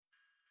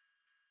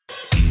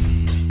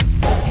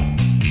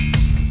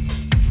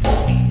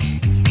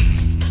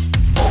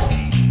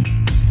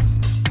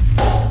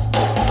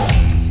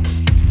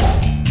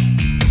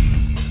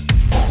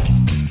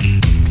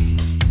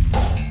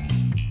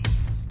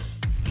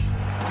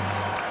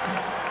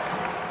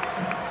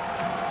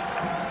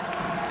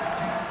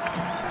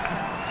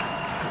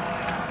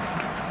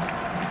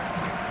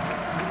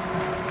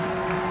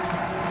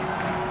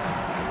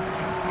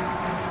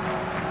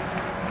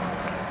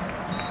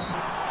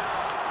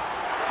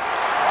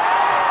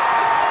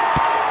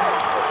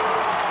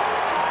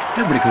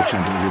Hey everybody, Coach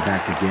John Daly here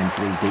back again.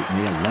 Today's date,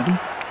 May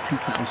 11th,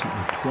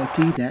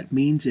 2020. That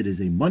means it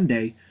is a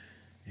Monday,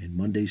 and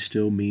Mondays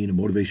still mean a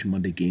Motivation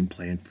Monday game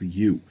plan for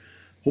you.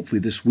 Hopefully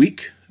this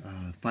week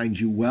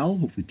finds you well.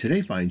 Hopefully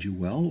today finds you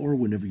well, or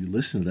whenever you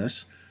listen to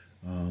this.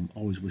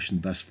 Always wishing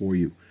the best for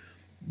you.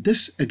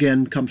 This,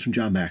 again, comes from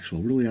John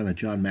Maxwell. Really on a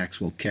John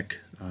Maxwell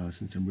kick,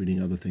 since I'm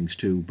reading other things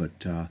too,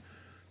 but I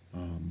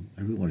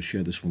really want to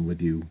share this one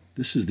with you.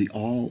 This is the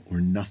all or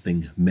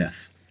nothing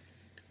myth.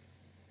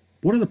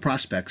 What are the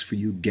prospects for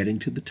you getting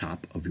to the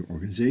top of your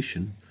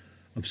organization,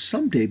 of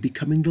someday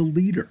becoming the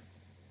leader?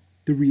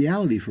 The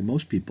reality for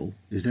most people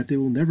is that they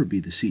will never be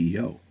the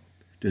CEO.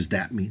 Does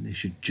that mean they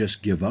should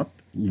just give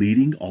up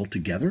leading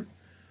altogether?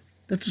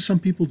 That's what some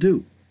people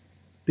do.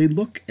 They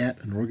look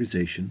at an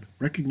organization,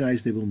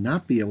 recognize they will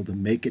not be able to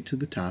make it to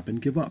the top,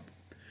 and give up.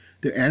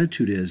 Their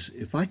attitude is,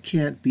 if I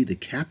can't be the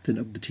captain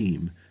of the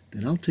team,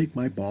 then I'll take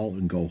my ball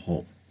and go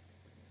home.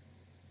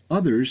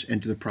 Others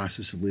enter the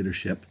process of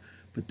leadership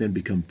but then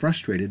become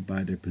frustrated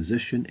by their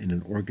position in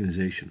an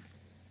organization.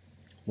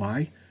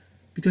 Why?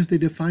 Because they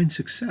define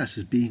success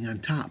as being on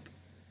top.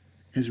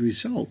 As a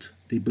result,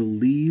 they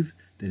believe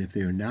that if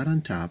they are not on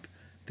top,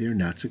 they are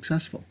not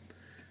successful.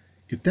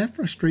 If that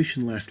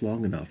frustration lasts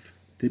long enough,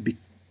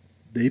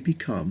 they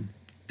become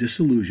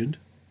disillusioned,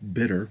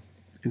 bitter,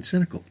 and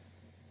cynical.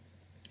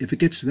 If it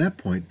gets to that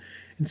point,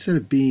 instead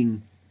of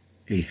being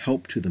a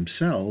help to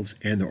themselves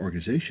and their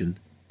organization,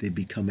 they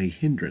become a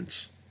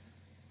hindrance.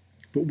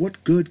 But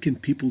what good can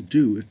people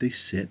do if they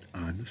sit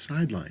on the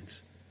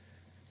sidelines?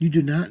 You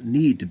do not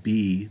need to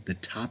be the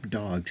top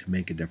dog to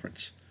make a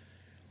difference.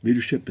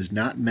 Leadership is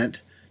not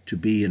meant to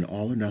be an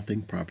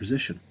all-or-nothing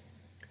proposition.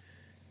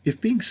 If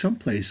being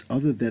someplace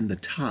other than the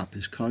top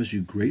has caused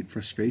you great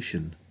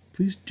frustration,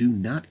 please do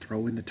not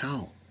throw in the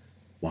towel.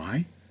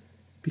 Why?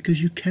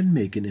 Because you can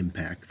make an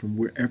impact from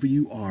wherever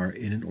you are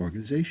in an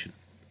organization.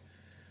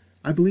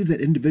 I believe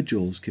that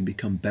individuals can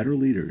become better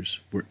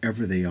leaders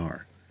wherever they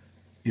are.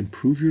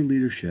 Improve your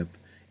leadership,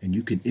 and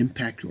you can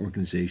impact your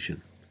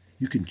organization.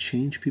 You can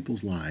change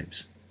people's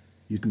lives.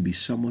 You can be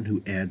someone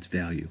who adds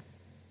value.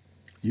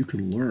 You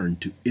can learn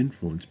to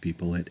influence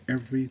people at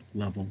every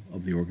level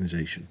of the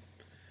organization,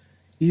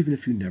 even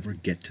if you never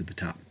get to the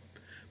top.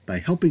 By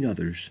helping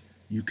others,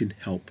 you can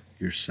help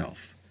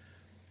yourself.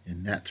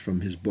 And that's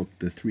from his book,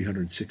 The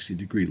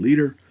 360-Degree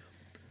Leader.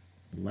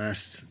 The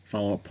last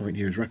follow-up point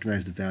here is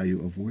recognize the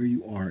value of where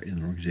you are in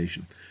an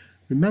organization.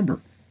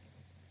 Remember,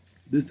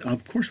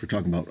 of course, we're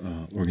talking about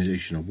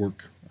organizational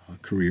work,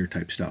 career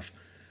type stuff.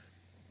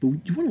 But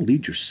you want to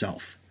lead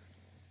yourself,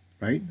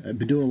 right? I've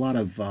been doing a lot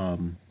of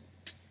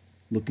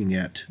looking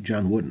at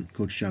John Wooden,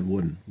 Coach John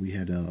Wooden. We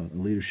had a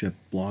leadership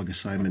blog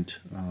assignment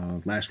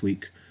last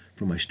week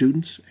for my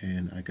students,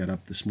 and I got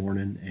up this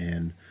morning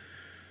and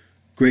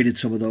graded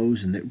some of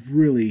those, and it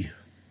really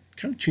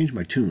kind of changed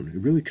my tune.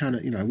 It really kind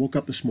of, I woke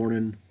up this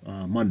morning,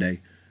 Monday,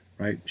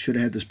 right? Should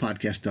have had this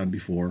podcast done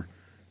before.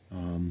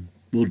 A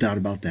little doubt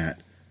about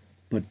that.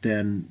 But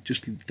then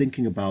just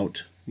thinking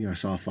about, I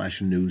saw a flash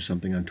of news,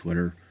 something on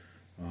Twitter,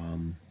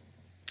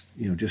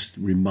 just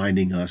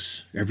reminding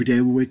us every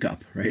day we wake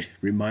up, right?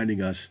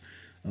 Reminding us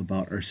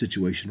about our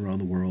situation around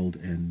the world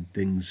and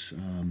things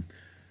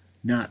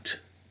not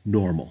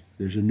normal.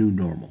 There's a new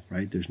normal,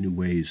 right? There's new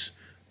ways.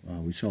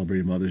 We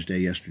celebrated Mother's Day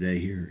yesterday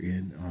here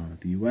in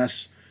the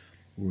U.S.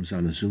 I was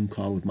on a Zoom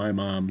call with my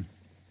mom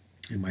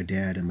and my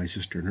dad and my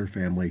sister and her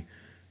family.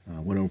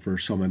 Went over,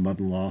 saw my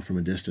mother-in-law from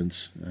a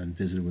distance and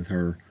visited with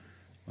her.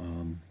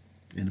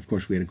 And of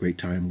course, we had a great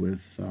time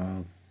with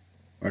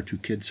our two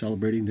kids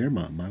celebrating their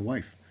mom, my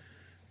wife.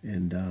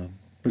 And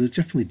but it's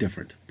definitely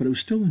different. But it was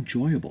still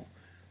enjoyable.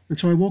 And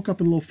so I woke up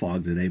in a little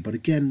fog today. But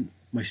again,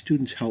 my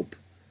students help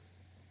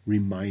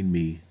remind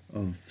me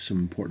of some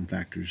important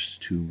factors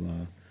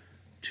to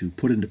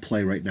put into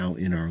play right now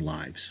in our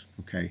lives.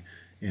 Okay,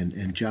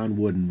 and John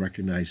Wooden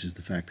recognizes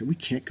the fact that we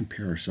can't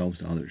compare ourselves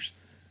to others.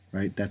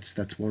 Right?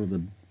 That's one of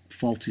the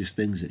faultiest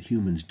things that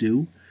humans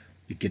do.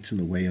 It gets in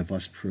the way of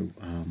us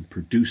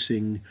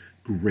producing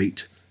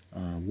great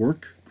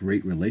work,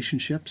 great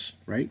relationships,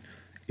 right?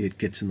 It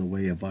gets in the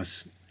way of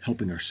us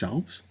helping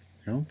ourselves.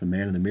 The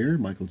Man in the Mirror,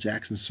 Michael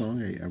Jackson's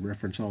song I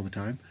reference all the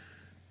time.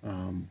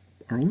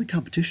 Our only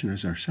competition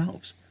is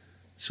ourselves.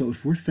 So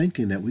if we're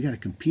thinking that we got to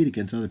compete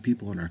against other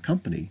people in our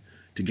company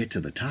to get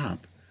to the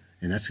top,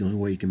 and that's the only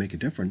way you can make a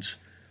difference,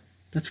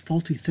 that's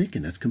faulty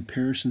thinking. That's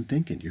comparison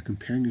thinking. You're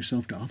comparing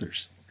yourself to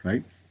others,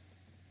 right?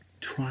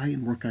 Try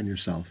and work on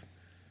yourself.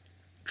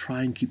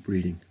 Try and keep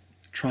reading.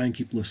 Try and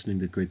keep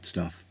listening to great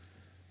stuff.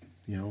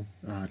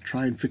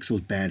 Try and fix those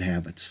bad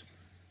habits,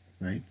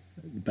 right?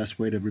 The best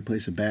way to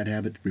replace a bad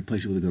habit,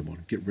 replace it with a good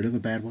one. Get rid of a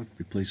bad one,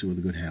 replace it with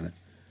a good habit,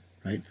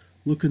 right?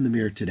 Look in the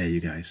mirror today, you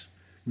guys.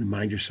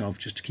 Remind yourself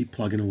just to keep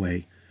plugging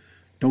away.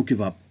 Don't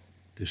give up.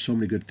 There's so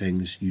many good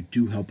things. You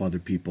do help other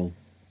people,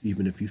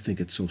 even if you think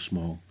it's so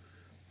small.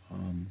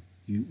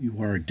 You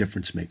are a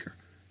difference maker.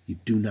 You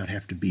do not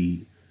have to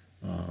be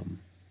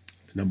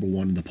number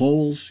one in the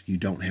polls. You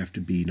don't have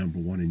to be number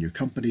one in your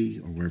company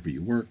or wherever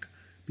you work.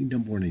 Be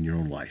number one in your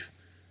own life.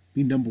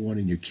 Be number one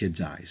in your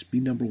kids' eyes. Be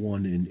number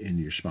one in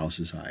your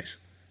spouse's eyes,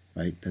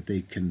 right? That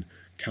they can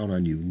count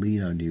on you,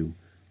 lean on you,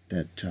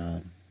 that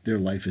their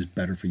life is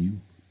better for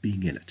you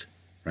being in it,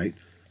 right?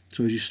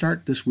 So as you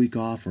start this week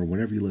off or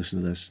whenever you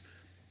listen to this,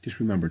 just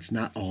remember it's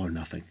not all or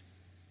nothing,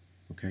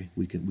 okay?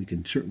 We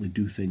can certainly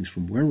do things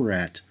from where we're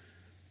at,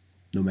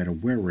 no matter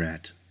where we're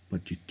at,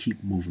 but you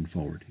keep moving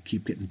forward. You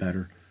keep getting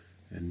better.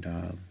 And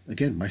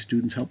again, my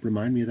students helped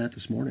remind me of that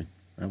this morning.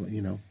 I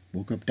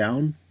woke up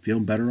down,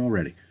 feeling better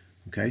already.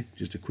 Okay,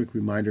 just a quick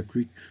reminder,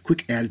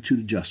 quick attitude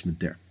adjustment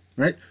there.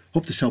 All right,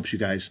 hope this helps you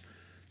guys.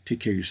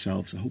 Take care of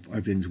yourselves. I hope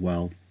everything's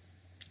well.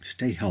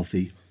 Stay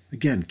healthy.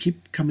 Again,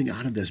 keep coming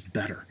out of this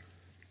better.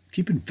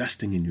 Keep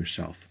investing in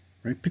yourself.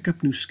 Right, pick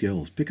up new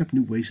skills. Pick up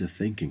new ways of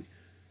thinking.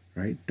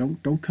 Right,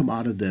 don't come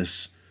out of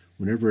this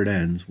whenever it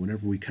ends.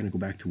 Whenever we kind of go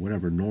back to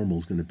whatever normal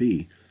is going to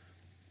be,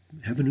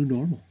 have a new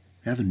normal.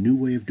 Have a new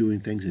way of doing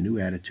things, a new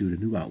attitude,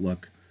 a new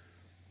outlook,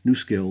 new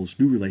skills,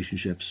 new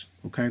relationships.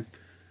 Okay.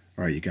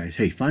 All right, you guys.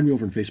 Hey, find me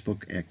over on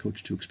Facebook at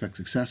Coach 2 Expect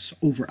Success,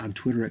 over on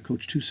Twitter at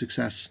Coach 2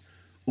 Success,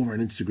 over on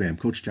Instagram,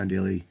 Coach John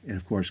Daly, and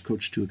of course,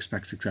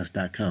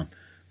 Coach2ExpectSuccess.com.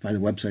 Find the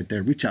website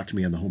there. Reach out to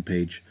me on the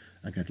homepage.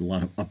 I got a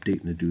lot of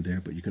updating to do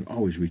there, but you can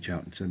always reach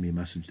out and send me a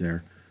message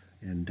there.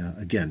 And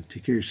again,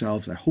 take care of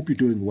yourselves. I hope you're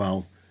doing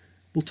well.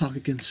 We'll talk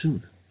again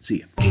soon.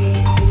 See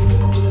ya.